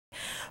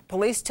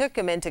Police took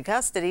him into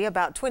custody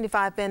about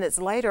 25 minutes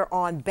later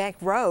on Beck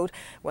Road.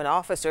 When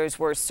officers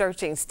were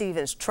searching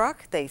Stevens'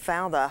 truck, they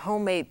found a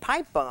homemade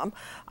pipe bomb.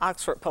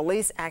 Oxford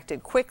police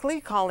acted quickly,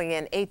 calling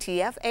in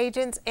ATF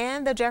agents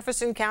and the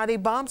Jefferson County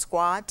Bomb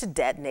Squad to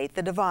detonate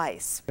the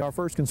device. Our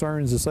first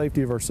concern is the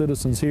safety of our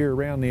citizens here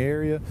around the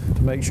area,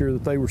 to make sure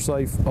that they were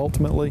safe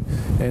ultimately.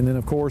 And then,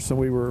 of course,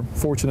 we were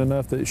fortunate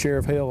enough that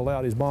Sheriff Hale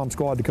allowed his bomb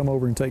squad to come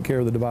over and take care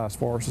of the device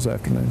for us this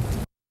afternoon.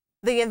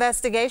 The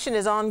investigation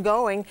is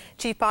ongoing.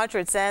 Chief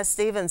Partridge says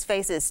Stevens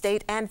faces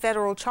state and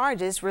federal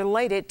charges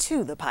related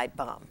to the pipe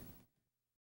bomb.